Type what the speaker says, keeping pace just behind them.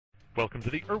Welcome to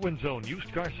the Irwin Zone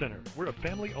Used Car Center. We're a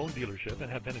family-owned dealership and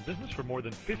have been in business for more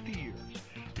than 50 years.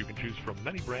 You can choose from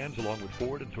many brands along with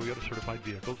Ford and Toyota certified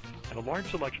vehicles and a large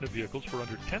selection of vehicles for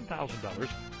under $10,000,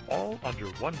 all under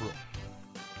one roof.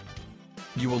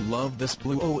 You will love this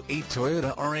blue 08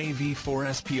 Toyota RAV4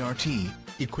 SPRT,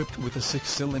 equipped with a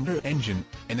 6-cylinder engine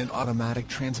and an automatic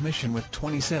transmission with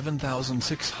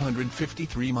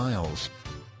 27,653 miles.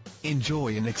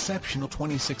 Enjoy an exceptional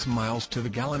 26 miles to the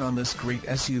gallon on this great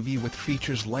SUV with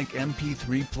features like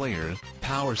MP3 Player,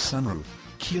 power sunroof,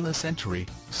 keyless entry,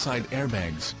 side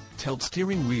airbags, tilt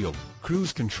steering wheel,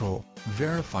 cruise control,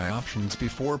 verify options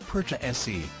before purchase,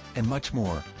 and much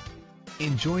more.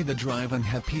 Enjoy the drive and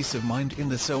have peace of mind in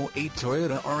this 08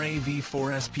 Toyota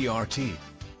RAV4 SPRT.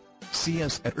 See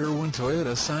us at Irwin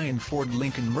Toyota Scion Ford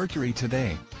Lincoln Mercury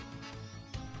today.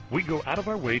 We go out of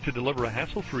our way to deliver a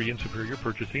hassle-free and superior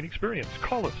purchasing experience.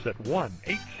 Call us at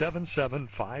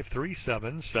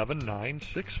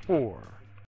 1-877-537-7964.